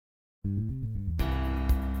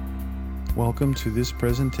Welcome to this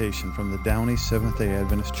presentation from the Downey Seventh-day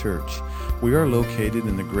Adventist Church. We are located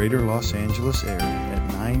in the greater Los Angeles area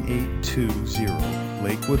at 9820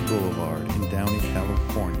 Lakewood Boulevard in Downey,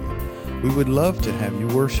 California. We would love to have you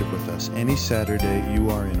worship with us any Saturday you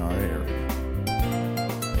are in our area.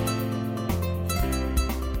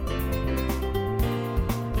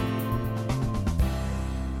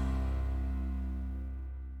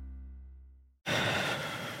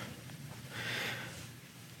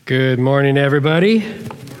 Good morning, everybody.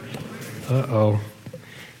 Uh-oh.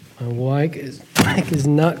 My mic is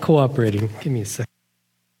not cooperating. Give me a second.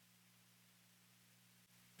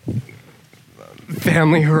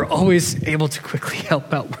 Family who are always able to quickly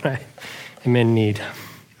help out when I am in need.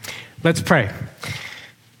 Let's pray.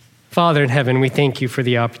 Father in heaven, we thank you for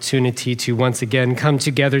the opportunity to once again come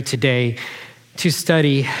together today to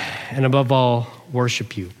study and above all,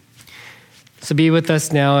 worship you. So be with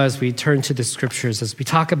us now as we turn to the scriptures, as we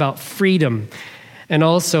talk about freedom, and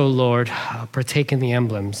also, Lord, partake in the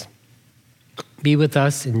emblems. Be with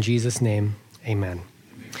us in Jesus' name, amen.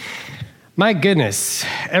 My goodness,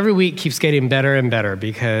 every week keeps getting better and better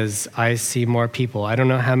because I see more people. I don't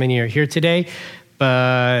know how many are here today,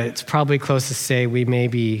 but it's probably close to say we may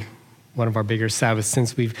be one of our bigger Sabbaths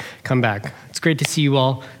since we've come back. It's great to see you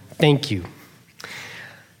all. Thank you.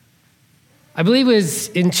 I believe it was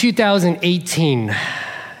in 2018,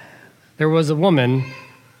 there was a woman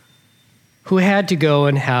who had to go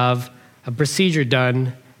and have a procedure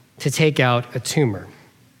done to take out a tumor.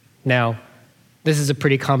 Now, this is a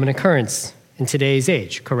pretty common occurrence in today's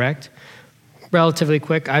age, correct? Relatively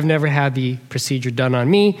quick. I've never had the procedure done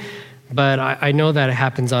on me, but I know that it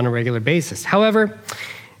happens on a regular basis. However,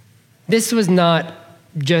 this was not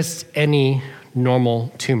just any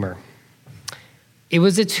normal tumor. It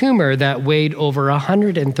was a tumor that weighed over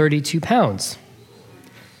 132 pounds.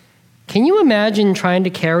 Can you imagine trying to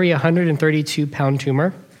carry a 132-pound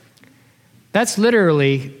tumor? That's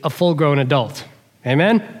literally a full-grown adult.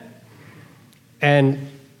 Amen? And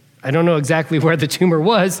I don't know exactly where the tumor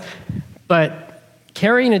was, but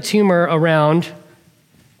carrying a tumor around,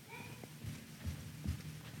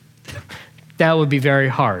 that would be very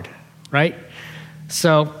hard, right?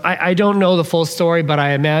 So I don't know the full story, but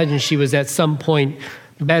I imagine she was at some point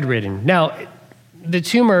bedridden. Now, the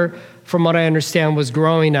tumor, from what I understand, was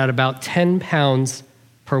growing at about 10 pounds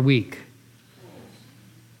per week.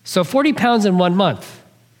 So 40 pounds in 1 month.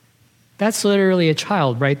 That's literally a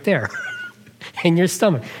child right there in your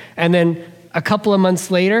stomach. And then a couple of months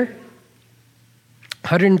later,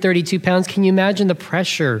 132 pounds. Can you imagine the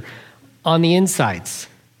pressure on the insides?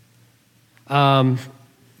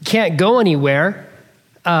 Can't go anywhere.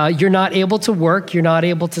 You're not able to work. You're not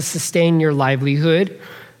able to sustain your livelihood.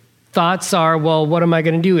 Thoughts are, well, what am I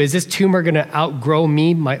going to do? Is this tumor going to outgrow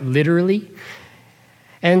me, literally?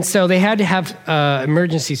 And so they had to have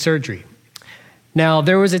emergency surgery. Now,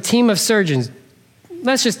 there was a team of surgeons.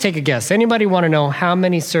 Let's just take a guess. Anybody want to know how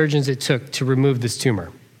many surgeons it took to remove this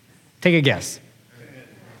tumor? Take a guess.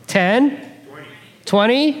 10?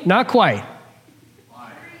 20? Not quite.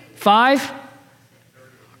 5?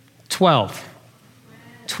 12.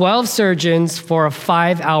 12 surgeons for a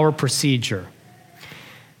 5-hour procedure.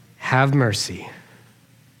 Have mercy.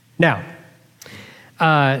 Now,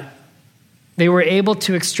 they were able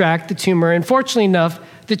to extract the tumor, and fortunately enough,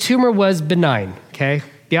 the tumor was benign, okay?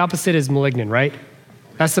 The opposite is malignant, right?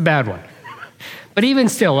 That's the bad one. But even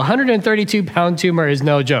still, a 132-pound tumor is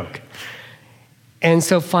no joke. And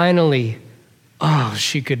so finally,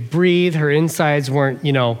 she could breathe. Her insides weren't,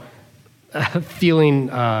 feeling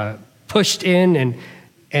pushed in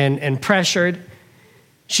and pressured.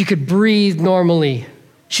 She could breathe normally.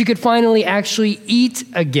 She could finally actually eat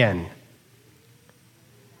again.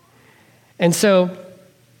 And so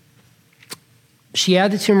she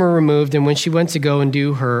had the tumor removed, and when she went to go and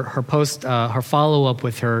do her follow-up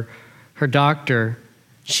with her doctor,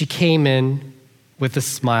 she came in with a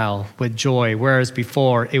smile, with joy, whereas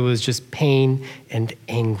before it was just pain and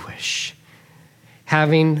anguish.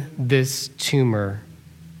 Having this tumor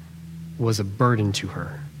was a burden to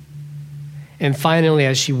her. And finally,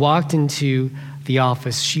 as she walked into the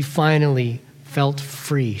office, she finally felt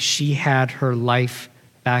free. She had her life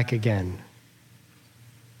back again.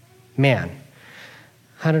 Man,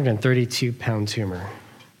 132-pound tumor.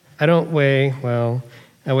 I weigh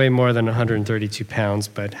more than 132 pounds,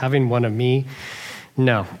 but having one of me,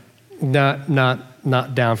 no,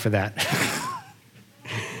 not down for that.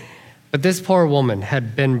 But this poor woman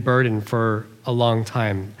had been burdened for a long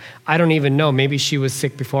time. I don't even know, maybe she was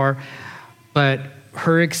sick before, but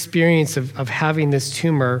her experience of having this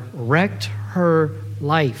tumor wrecked her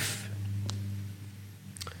life.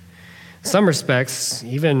 In some respects,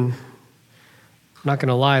 even not going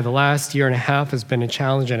to lie, the last year and a half has been a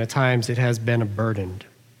challenge, and at times it has been a burden.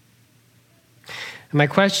 And my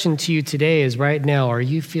question to you today is, right now, are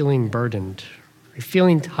you feeling burdened? Are you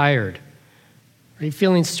feeling tired? Are you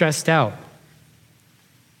feeling stressed out?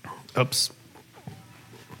 Oops.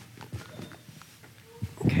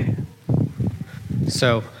 Okay.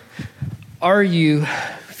 So, are you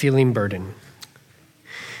feeling burdened?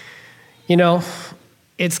 You know,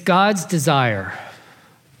 it's God's desire.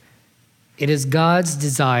 It is God's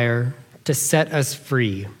desire to set us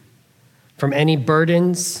free from any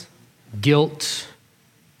burdens, guilt,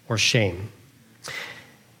 or shame.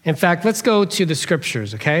 In fact, let's go to the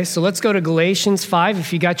scriptures, okay? So let's go to Galatians 5.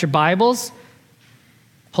 If you got your Bibles,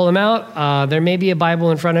 pull them out. There may be a Bible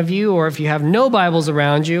in front of you, or if you have no Bibles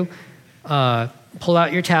around you, pull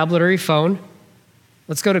out your tablet or your phone.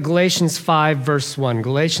 Let's go to Galatians 5, verse 1.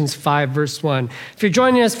 Galatians 5, verse 1. If you're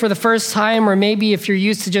joining us for the first time, or maybe if you're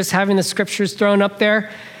used to just having the scriptures thrown up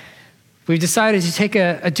there, we've decided to take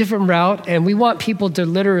a different route, and we want people to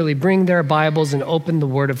literally bring their Bibles and open the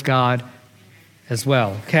Word of God as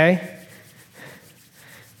well, okay?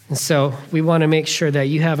 And so we want to make sure that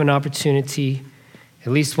you have an opportunity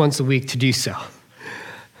at least once a week to do so. All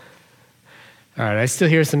right, I still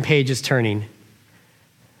hear some pages turning.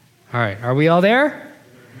 All right, are we all there?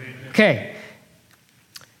 Okay.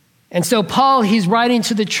 And so Paul, he's writing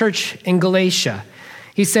to the church in Galatia.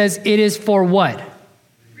 He says, it is for what?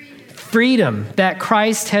 Freedom that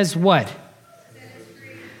Christ has what?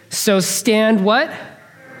 So stand what?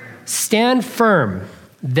 Stand firm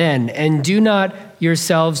then, and do not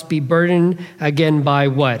yourselves be burdened again by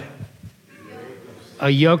what? A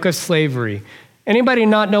yoke of slavery. Anybody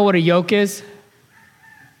not know what a yoke is?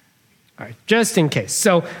 All right, just in case.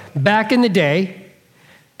 So back in the day,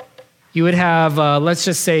 you would have, let's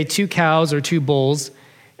just say, 2 cows or 2 bulls,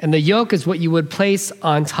 and the yoke is what you would place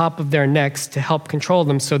on top of their necks to help control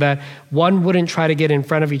them so that one wouldn't try to get in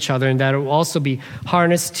front of each other, and that it would also be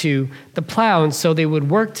harnessed to the plow, and so they would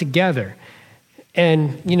work together.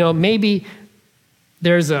 And, you know, maybe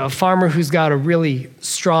there's a farmer who's got a really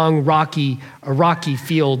strong, rocky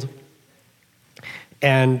field,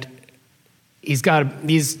 and he's got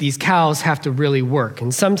these cows have to really work.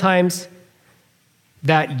 And sometimes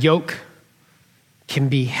that yoke can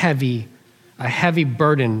be heavy, a heavy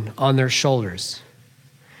burden on their shoulders.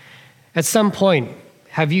 At some point,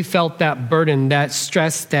 have you felt that burden, that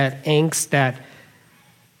stress, that angst,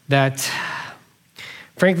 that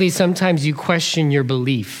frankly, sometimes you question your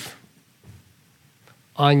belief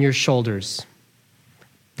on your shoulders?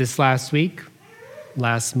 This last week,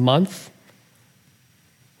 last month,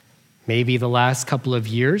 maybe the last couple of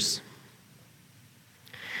years.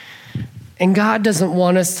 And God doesn't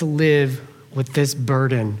want us to live with this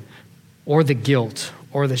burden or the guilt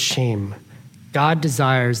or the shame. God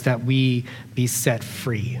desires that we be set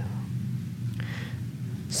free.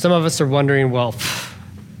 Some of us are wondering, well,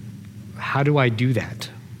 how do I do that?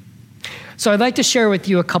 So I'd like to share with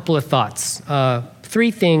you a couple of thoughts.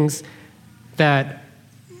 3 things that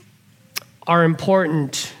are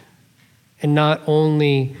important in not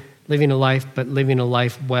only living a life, but living a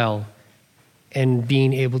life well and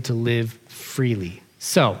being able to live freely.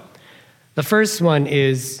 So, the first one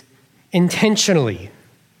is intentionally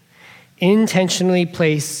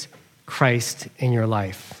place Christ in your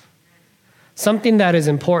life. Something that is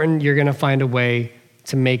important, you're going to find a way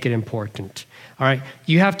to make it important. All right,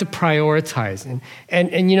 you have to prioritize.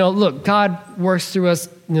 And you know, look, God works through us,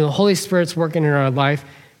 you know, the Holy Spirit's working in our life.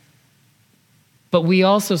 But we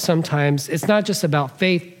also sometimes, it's not just about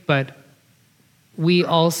faith, but we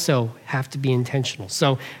also have to be intentional.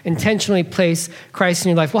 So intentionally place Christ in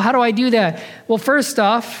your life. Well, how do I do that? Well, first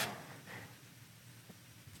off,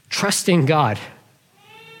 trust in God.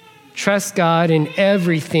 Trust God in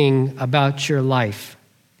everything about your life.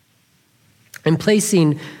 And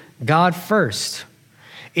placing God first.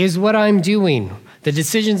 Is what I'm doing, the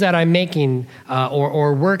decisions that I'm making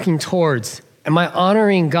or working towards, am I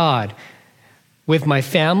honoring God with my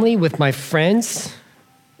family, with my friends,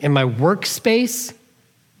 in my workspace,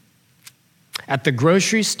 at the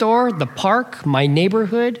grocery store, the park, my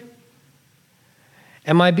neighborhood?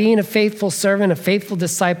 Am I being a faithful servant, a faithful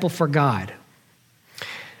disciple for God?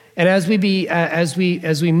 And as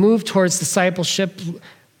we move towards discipleship,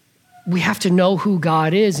 we have to know who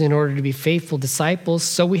God is in order to be faithful disciples,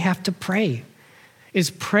 so we have to pray. Is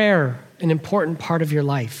prayer an important part of your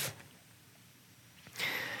life?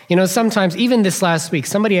 You know, sometimes, even this last week,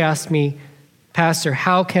 somebody asked me, Pastor,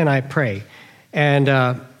 how can I pray? And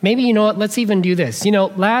maybe, you know what, let's even do this. You know,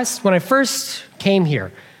 when I first came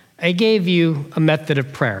here, I gave you a method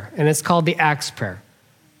of prayer, and it's called the Acts prayer.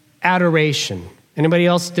 Adoration, Anybody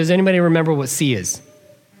else? Does anybody remember what C is?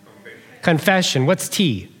 Confession. What's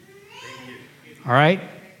T? All right.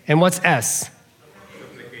 And what's S?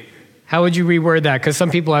 How would you reword that? Because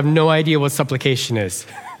some people have no idea what supplication is.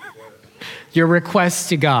 Your request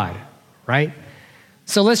to God, right?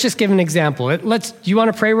 So let's just give an example. Do you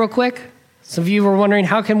want to pray real quick? Some of you were wondering,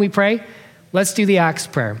 how can we pray? Let's do the Acts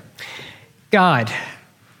prayer. God,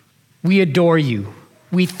 we adore you.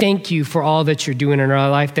 We thank you for all that you're doing in our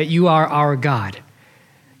life, that you are our God.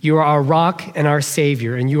 You are our rock and our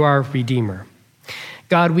Savior, and you are our Redeemer.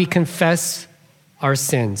 God, we confess our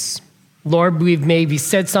sins. Lord, we've maybe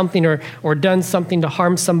said something or done something to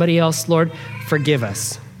harm somebody else. Lord, forgive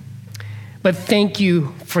us. But thank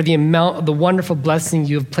you for the amount of the wonderful blessing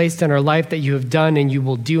you have placed in our life that you have done and you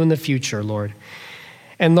will do in the future, Lord.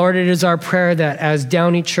 And Lord, it is our prayer that as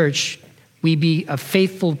Downey Church, we be a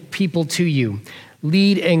faithful people to you.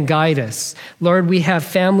 Lead and guide us. Lord, we have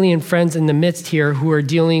family and friends in the midst here who are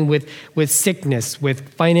dealing with sickness,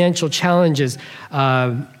 with financial challenges.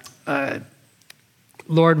 Lord,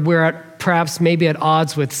 we're perhaps maybe at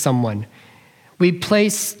odds with someone. We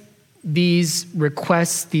place these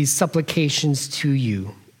requests, these supplications to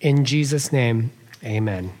you. In Jesus' name,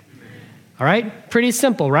 amen. All right? Pretty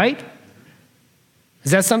simple, right?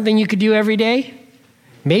 Is that something you could do every day?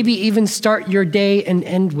 Maybe even start your day and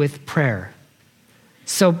end with prayer.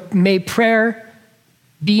 So may prayer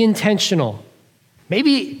be intentional.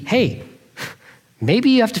 Maybe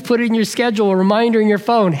you have to put it in your schedule, a reminder in your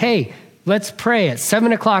phone. Hey, let's pray at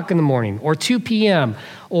 7 o'clock in the morning or 2 p.m.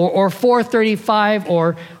 or 4:35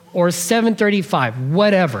 or 7:35,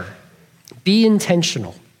 whatever. Be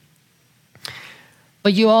intentional.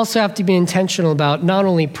 But you also have to be intentional about not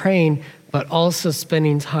only praying, but also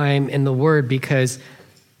spending time in the Word, because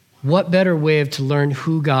what better way to learn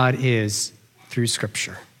who God is through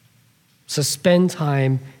Scripture? So spend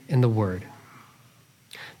time in the Word.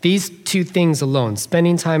 These two things alone,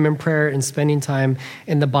 spending time in prayer and spending time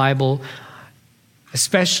in the Bible,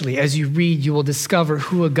 especially as you read, you will discover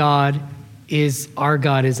who our God is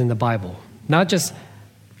in the Bible. Not just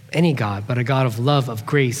any God, but a God of love, of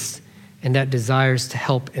grace, and that desires to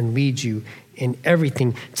help and lead you in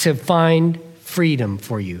everything, to find freedom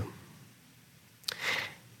for you.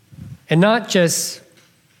 And not just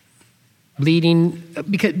leading,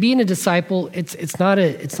 because being a disciple, it's not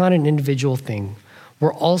an individual thing.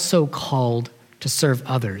 We're also called to serve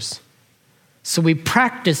others. So we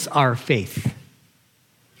practice our faith.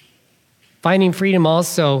 Finding freedom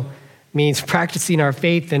also means practicing our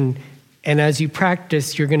faith, and as you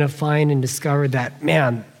practice, you're going to find and discover that,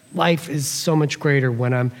 man, life is so much greater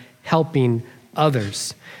when I'm helping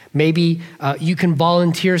others. Maybe you can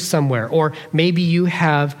volunteer somewhere, or maybe you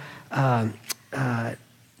have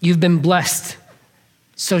you've been blessed.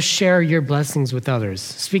 So share your blessings with others.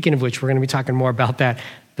 Speaking of which, we're going to be talking more about that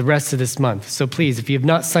the rest of this month. So please, if you have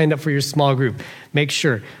not signed up for your small group, make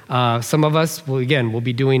sure. Some of us, we'll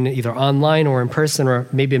be doing either online or in person, or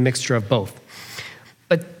maybe a mixture of both.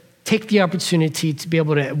 But take the opportunity to be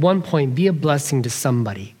able to, at one point, be a blessing to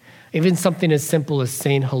somebody. Even something as simple as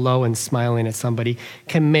saying hello and smiling at somebody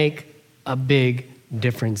can make a big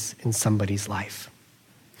difference in somebody's life.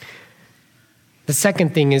 The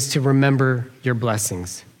second thing is to remember your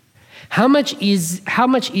blessings. How much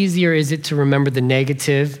easier is it to remember the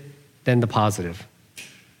negative than the positive?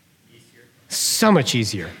 Easier. So much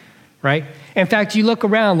easier, right? In fact, you look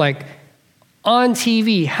around, like on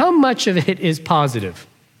TV, how much of it is positive?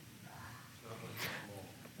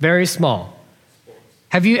 Very small.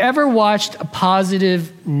 Have you ever watched a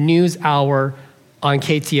positive news hour on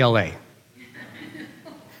KTLA?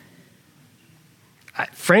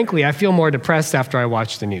 Frankly, I feel more depressed after I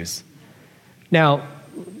watch the news. Now,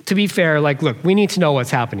 to be fair, look, we need to know what's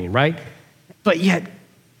happening, right? But yet,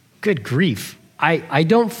 good grief, I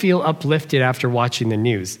don't feel uplifted after watching the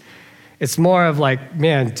news. It's more of like,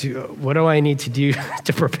 man, what do I need to do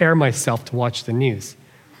to prepare myself to watch the news?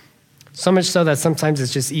 So much so that sometimes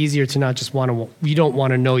it's just easier to not just you don't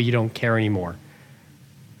want to know, you don't care anymore.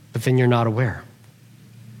 But then you're not aware.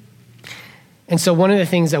 And so one of the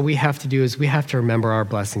things that we have to do is we have to remember our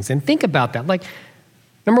blessings. And think about that.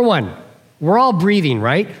 Number one, we're all breathing,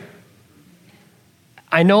 right?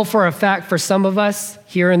 I know for a fact for some of us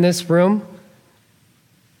here in this room,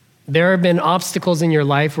 there have been obstacles in your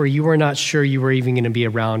life where you were not sure you were even going to be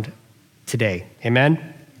around today.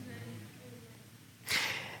 Amen?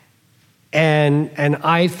 And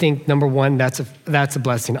I think, number one, that's a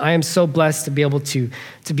blessing. I am so blessed to be able to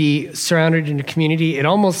be surrounded in a community. It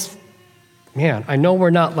almost, man, I know we're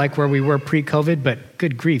not like where we were pre-COVID, but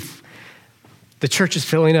good grief, the church is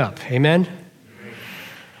filling up. Amen?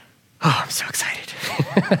 Oh, I'm so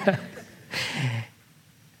excited.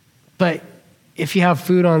 But if you have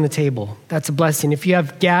food on the table, that's a blessing. If you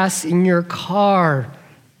have gas in your car,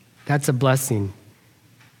 that's a blessing.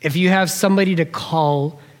 If you have somebody to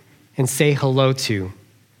call and say hello to,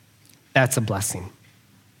 that's a blessing.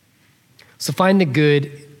 So find the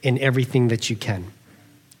good in everything that you can.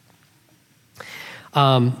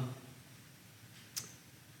 And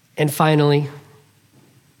finally,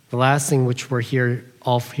 the last thing which we're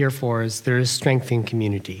all here for is there is strength in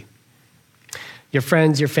community. Your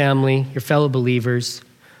friends, your family, your fellow believers,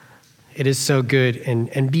 it is so good.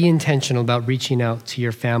 And be intentional about reaching out to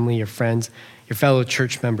your family, your friends, your fellow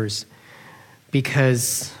church members,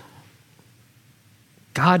 because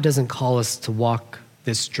God doesn't call us to walk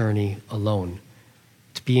this journey alone,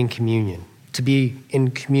 to be in communion, to be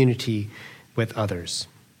in community with others.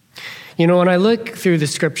 You know, when I look through the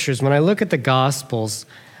scriptures, when I look at the Gospels,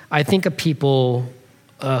 I think of people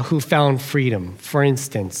who found freedom. For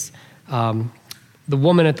instance, the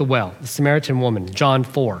woman at the well, the Samaritan woman, John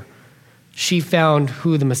 4. She found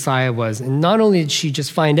who the Messiah was. And not only did she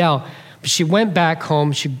just find out, but she went back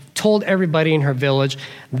home. She told everybody in her village.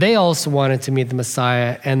 They also wanted to meet the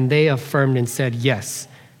Messiah, and they affirmed and said, yes,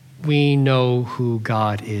 we know who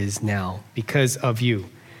God is now because of you.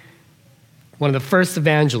 One of the first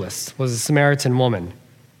evangelists was a Samaritan woman.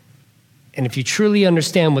 And if you truly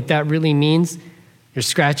understand what that really means, you're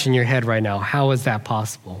scratching your head right now. How is that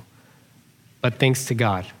possible? But thanks to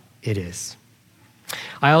God, it is.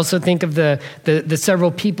 I also think of the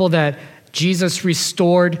several people that Jesus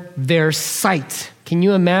restored their sight. Can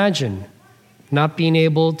you imagine not being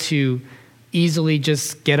able to easily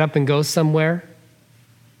just get up and go somewhere?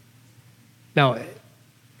 Now,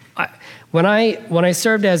 when I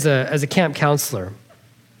served as a camp counselor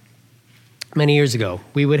many years ago,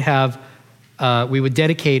 we would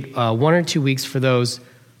dedicate 1 or 2 weeks for those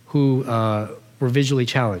who were visually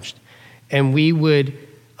challenged, and we would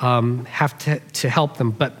have to help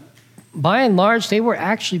them. But by and large, they were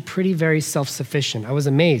actually very self-sufficient. I was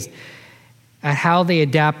amazed at how they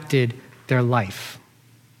adapted their life.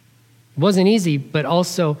 It wasn't easy, but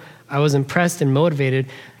also I was impressed and motivated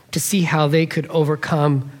to see how they could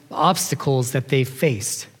overcome the obstacles that they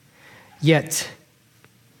faced. Yet,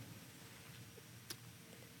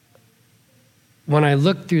 when I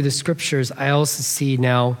look through the scriptures, I also see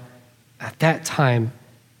now, at that time,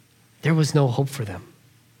 there was no hope for them.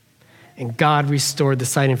 And God restored the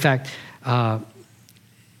sight. In fact,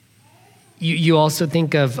 you also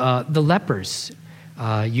think of the lepers.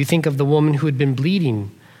 You think of the woman who had been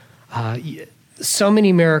bleeding. So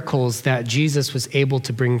many miracles that Jesus was able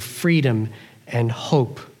to bring freedom and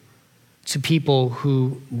hope to people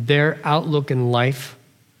who their outlook in life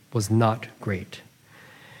was not great.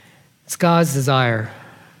 It's God's desire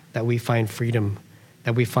that we find freedom,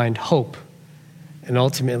 that we find hope, and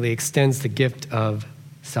ultimately extends the gift of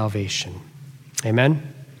salvation.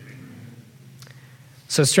 Amen?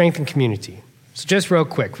 So strength and community. So just real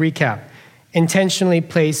quick, recap. Intentionally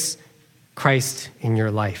place Christ in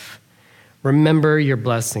your life. Remember your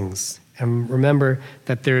blessings, and remember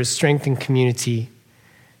that there is strength in community,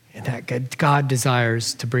 and that God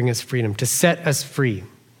desires to bring us freedom, to set us free.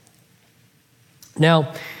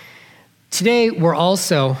 Now, today we're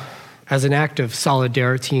also, as an act of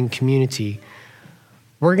solidarity and community,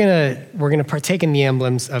 we're gonna partake in the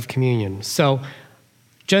emblems of communion. So,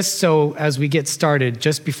 just so as we get started,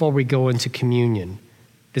 just before we go into communion,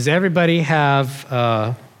 does everybody have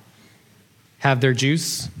their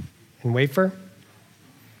juice and wafer?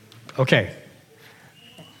 Okay.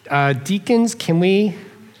 Deacons, can we?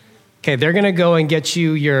 Okay, they're gonna go and get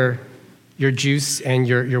you your juice and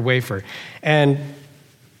your wafer. And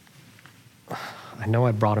I know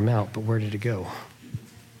I brought them out, but where did it go?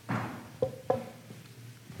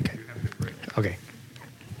 Okay.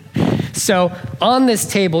 So on this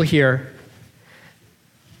table here,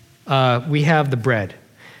 we have the bread.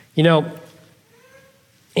 You know,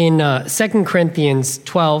 in 2 Corinthians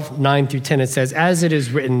 12, 9 through 10, it says, as it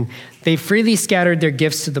is written, they freely scattered their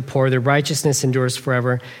gifts to the poor, their righteousness endures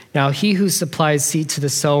forever. Now he who supplies seed to the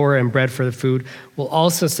sower and bread for the food will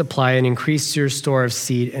also supply and increase your store of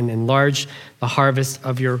seed and enlarge the harvest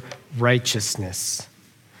of your righteousness.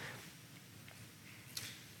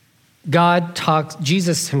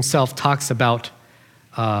 Jesus himself talks about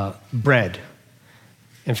bread.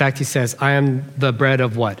 In fact, he says, I am the bread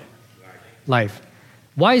of what? Life.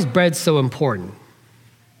 Why is bread so important?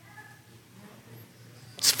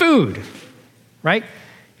 It's food, right?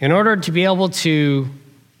 In order to be able to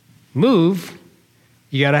move,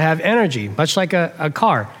 you got to have energy, much like a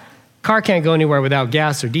car. Car can't go anywhere without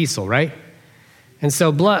gas or diesel, right? And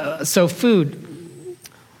so food,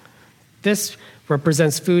 this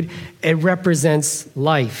represents food. It represents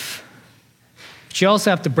life. But you also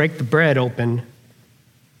have to break the bread open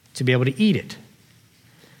to be able to eat it.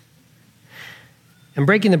 And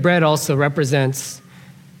breaking the bread also represents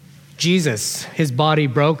Jesus, his body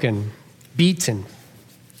broken, beaten,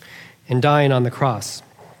 and dying on the cross.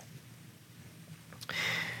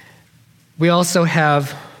 We also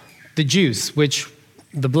have the juice,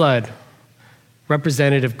 the blood,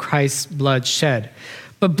 representative of Christ's blood shed.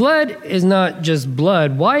 But blood is not just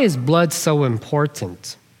blood. Why is blood so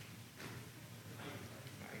important?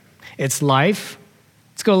 It's life.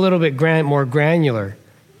 Let's go a little bit more granular.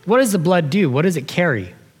 What does the blood do? What does it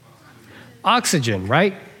carry? Oxygen,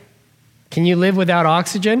 right? Can you live without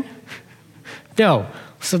oxygen? No.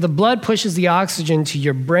 So the blood pushes the oxygen to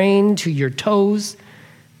your brain, to your toes,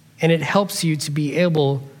 and it helps you to be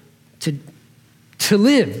able to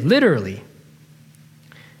live, literally.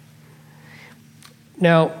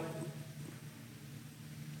 Now,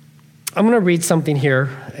 I'm going to read something here.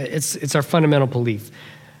 It's our fundamental belief.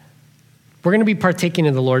 We're going to be partaking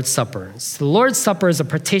in the Lord's Supper. So the Lord's Supper is a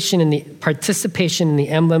participation in the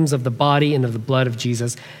emblems of the body and of the blood of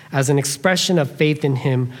Jesus as an expression of faith in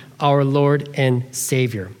him, our Lord and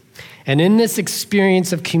Savior. And in this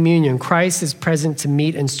experience of communion, Christ is present to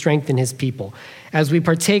meet and strengthen his people. As we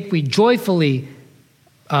partake, we joyfully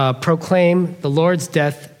proclaim the Lord's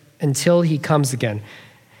death until he comes again.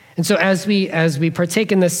 And so as we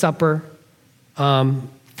partake in this supper,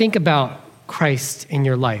 think about Christ in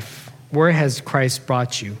your life. Where has Christ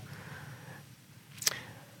brought you?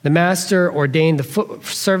 The master ordained the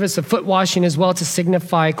service of foot washing as well to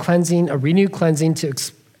signify cleansing, a renewed cleansing, to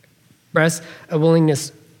express a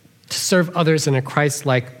willingness to serve others in a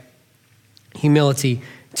Christ-like humility,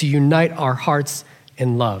 to unite our hearts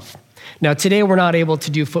in love. Now, today we're not able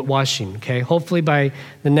to do foot washing, okay? Hopefully by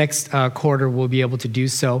the next quarter we'll be able to do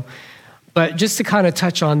so. But just to kind of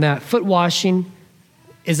touch on that, foot washing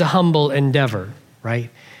is a humble endeavor, right?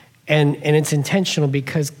 And it's intentional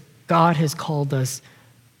because God has called us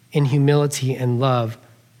in humility and love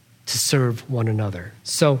to serve one another.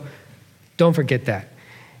 So don't forget that.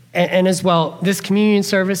 And as well, this communion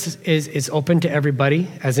service is open to everybody.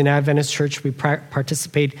 As an Adventist church, we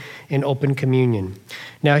participate in open communion.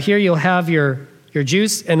 Now here you'll have your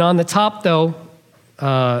juice, and on the top though,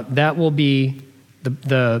 that will be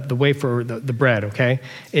the wafer, the bread, okay?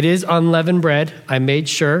 It is unleavened bread, I made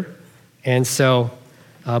sure, and so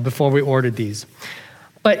before we ordered these.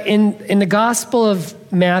 But in the Gospel of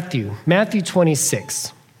Matthew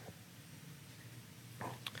 26,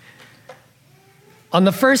 on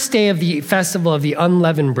the first day of the festival of the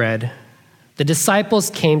unleavened bread, the disciples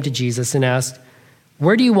came to Jesus and asked,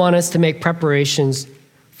 "Where do you want us to make preparations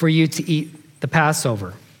for you to eat the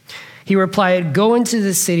Passover?" He replied, "Go into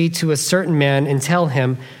the city to a certain man and tell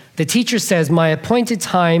him, 'The teacher says, my appointed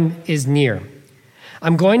time is near.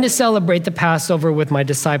 I'm going to celebrate the Passover with my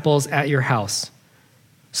disciples at your house.'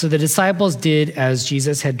 So the disciples did as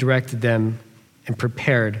Jesus had directed them and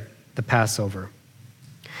prepared the Passover.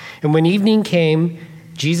 And when evening came,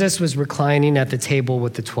 Jesus was reclining at the table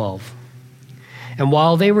with the 12. And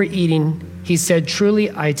while they were eating, he said,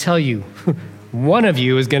 'Truly, I tell you, one of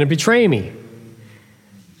you is going to betray me.'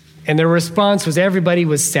 And their response was everybody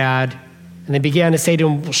was sad. And they began to say to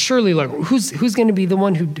him, 'Well, surely, Lord, who's going to be the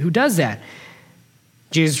one who does that?'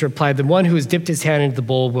 Jesus replied, 'The one who has dipped his hand into the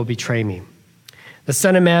bowl will betray me. The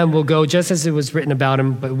Son of Man will go just as it was written about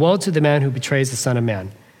him, but woe to the man who betrays the Son of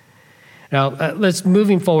Man.'" Now, let's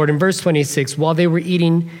moving forward in verse 26. While they were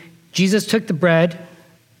eating, Jesus took the bread,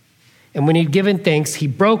 and when he'd given thanks, he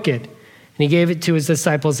broke it, and he gave it to his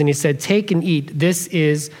disciples, and he said, "Take and eat. This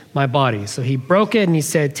is my body." So he broke it, and he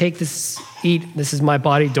said, "Take this, eat. This is my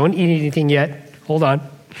body. Don't eat anything yet. Hold on."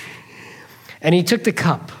 And he took the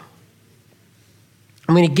cup.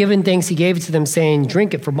 And when he'd given thanks, he gave it to them, saying,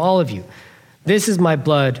 "Drink it from all of you. This is my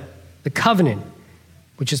blood, the covenant,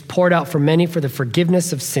 which is poured out for many for the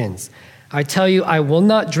forgiveness of sins. I tell you, I will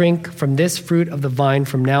not drink from this fruit of the vine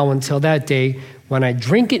from now until that day when I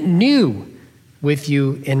drink it new with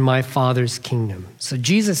you in my Father's kingdom." So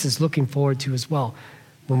Jesus is looking forward to as well.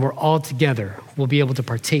 When we're all together, we'll be able to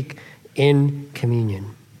partake in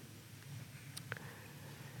communion.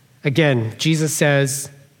 Again, Jesus says,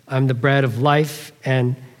 "I'm the bread of life."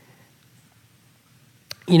 And,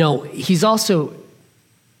 he's also,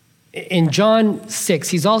 in John 6,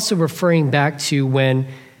 he's also referring back to when,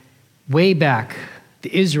 way back,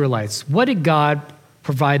 the Israelites, what did God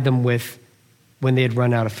provide them with when they had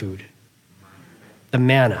run out of food? The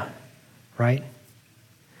manna, right?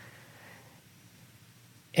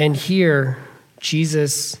 And here,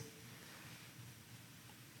 Jesus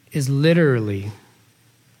is literally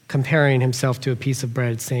comparing himself to a piece of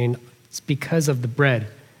bread, saying, it's because of the bread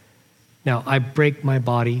Now, I break my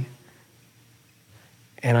body,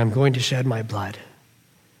 and I'm going to shed my blood.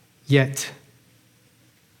 Yet,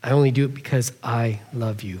 I only do it because I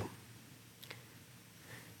love you.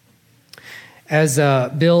 As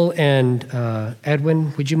Bill and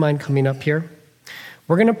Edwin, would you mind coming up here?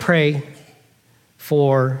 We're going to pray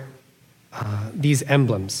for these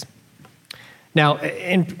emblems. Now,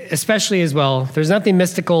 especially as well, there's nothing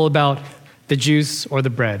mystical about the juice or the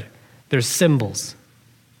bread. There's symbols.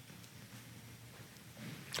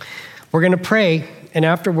 We're going to pray, and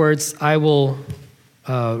afterwards I will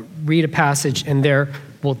read a passage, and there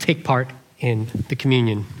we'll take part in the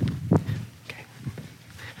communion. Okay.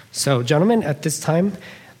 So, gentlemen, at this time,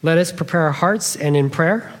 let us prepare our hearts, and in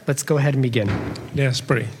prayer, let's go ahead and begin. Let's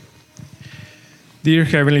pray. Dear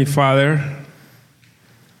Heavenly Father,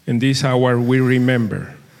 in this hour we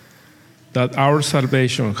remember that our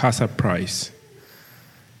salvation has a price,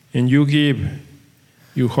 and you give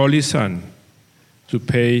your Holy Son to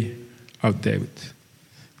pay our debt.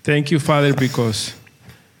 Thank you, Father, because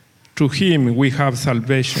through him we have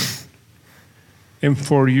salvation, and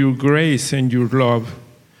for your grace and your love,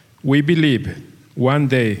 we believe one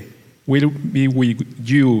day we'll be with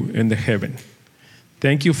you in the heaven.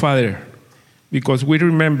 Thank you, Father, because we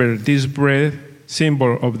remember this bread,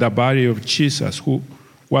 symbol of the body of Jesus, who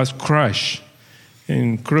was crushed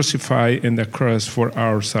and crucified in the cross for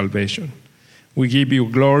our salvation. We give you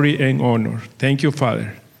glory and honor. Thank you,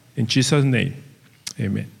 Father. In Jesus' name,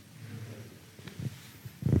 amen.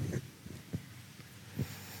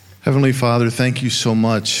 Heavenly Father, thank you so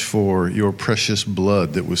much for your precious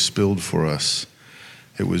blood that was spilled for us.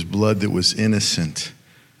 It was blood that was innocent,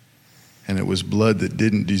 and it was blood that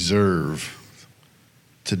didn't deserve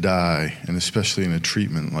to die, and especially in a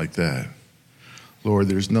treatment like that. Lord,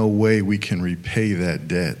 there's no way we can repay that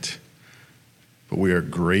debt, but we are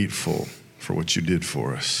grateful for what you did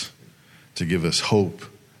for us, to give us hope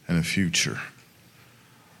and a future.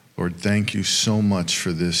 Lord, thank you so much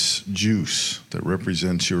for this juice that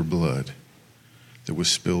represents your blood that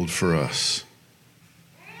was spilled for us.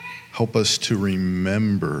 Help us to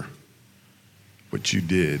remember what you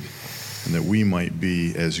did, and that we might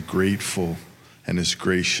be as grateful and as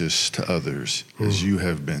gracious to others as you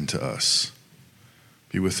have been to us.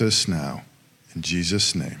 Be with us now. In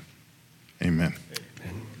Jesus' name, amen.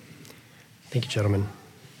 Thank you, gentlemen.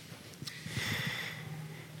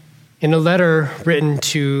 In a letter written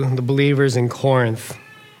to the believers in Corinth,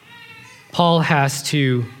 Paul has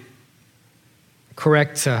to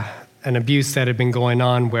correct an abuse that had been going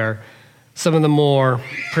on, where some of the more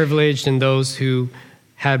privileged and those who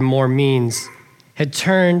had more means had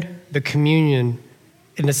turned the communion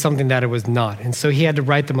into something that it was not. And so he had to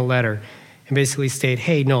write them a letter and basically state,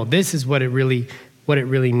 hey, no, this is what it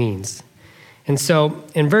really means. And so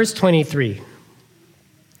in verse 23,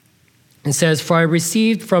 it says, "For I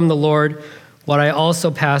received from the Lord what I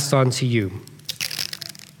also passed on to you."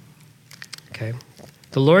 Okay.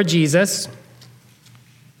 The Lord Jesus,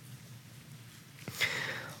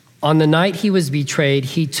 on the night he was betrayed,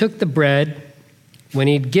 he took the bread. When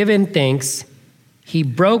he'd given thanks, he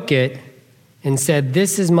broke it and said,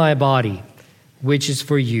 "This is my body, which is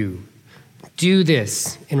for you. Do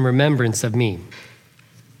this in remembrance of me."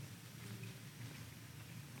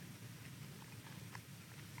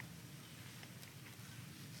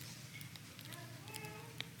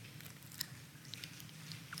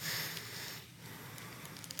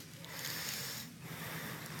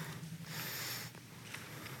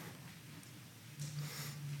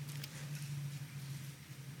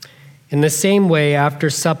 In the same way, after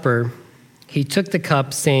supper, he took the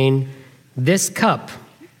cup, saying, "This cup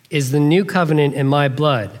is the new covenant in my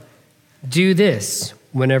blood. Do this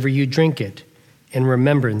whenever you drink it in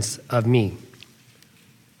remembrance of me."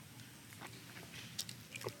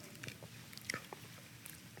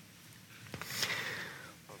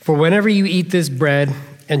 For whenever you eat this bread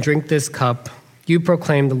and drink this cup, you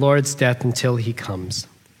proclaim the Lord's death until he comes.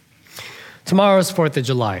 Tomorrow is 4th of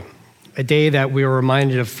July, a day that we are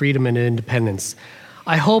reminded of freedom and independence.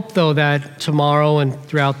 I hope, though, that tomorrow and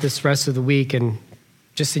throughout this rest of the week and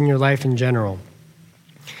just in your life in general,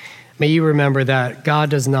 may you remember that God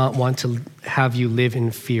does not want to have you live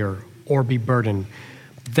in fear or be burdened,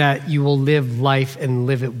 that you will live life and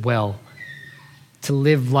live it well, to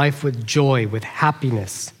live life with joy, with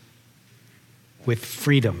happiness, with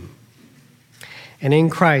freedom. And in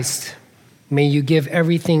Christ, may you give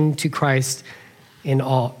everything to Christ in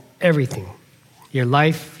everything. Your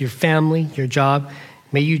life, your family, your job.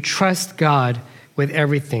 May you trust God with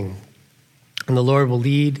everything. And the Lord will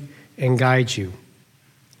lead and guide you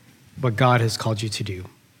what God has called you to do.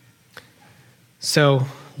 So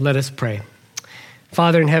let us pray.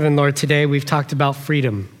 Father in heaven, Lord, today we've talked about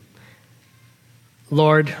freedom.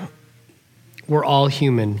 Lord, we're all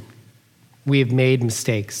human. We have made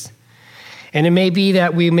mistakes. And it may be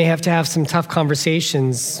that we may have to have some tough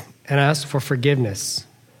conversations and ask for forgiveness,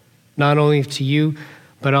 not only to you,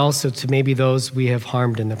 but also to maybe those we have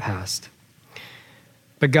harmed in the past.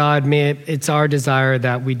 But God, it's our desire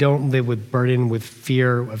that we don't live with burden, with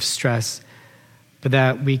fear, of stress, but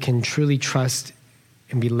that we can truly trust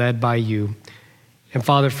and be led by you. And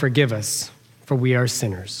Father, forgive us, for we are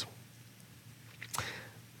sinners.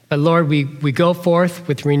 But Lord, we go forth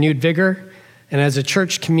with renewed vigor, and as a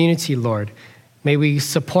church community, Lord, may we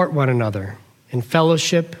support one another in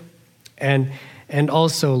fellowship and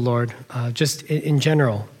also, Lord, just in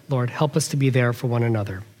general, Lord, help us to be there for one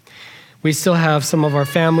another. We still have some of our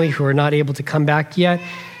family who are not able to come back yet.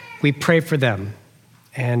 We pray for them.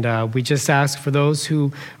 And we just ask for those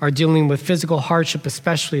who are dealing with physical hardship,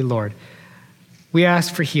 especially, Lord. We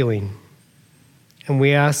ask for healing. And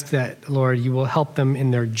we ask that, Lord, you will help them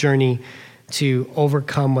in their journey to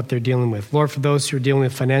overcome what they're dealing with. Lord, for those who are dealing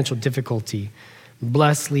with financial difficulty,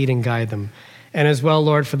 bless, lead, and guide them. And as well,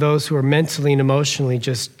 Lord, for those who are mentally and emotionally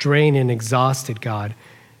just drained and exhausted, God,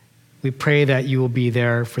 we pray that you will be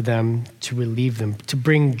there for them to relieve them, to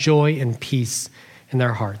bring joy and peace in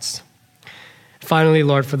their hearts. Finally,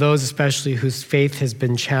 Lord, for those especially whose faith has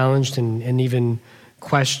been challenged and even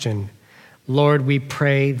questioned, Lord, we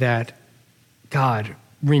pray that, God,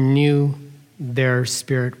 renew their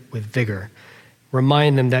spirit with vigor.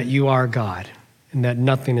 Remind them that you are God and that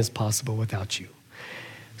nothing is possible without you.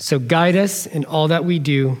 So guide us in all that we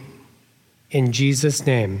do in Jesus'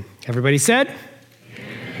 name. Everybody said?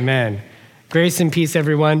 Amen. Grace and peace,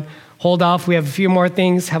 everyone. Hold off. We have a few more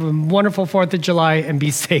things. Have a wonderful 4th of July and be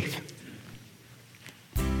safe.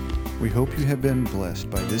 We hope you have been blessed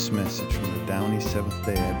by this message from the Downey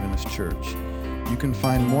Seventh-day Adventist Church. You can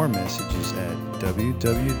find more messages at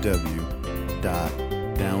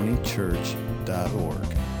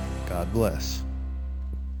www.downeychurch.org. God bless.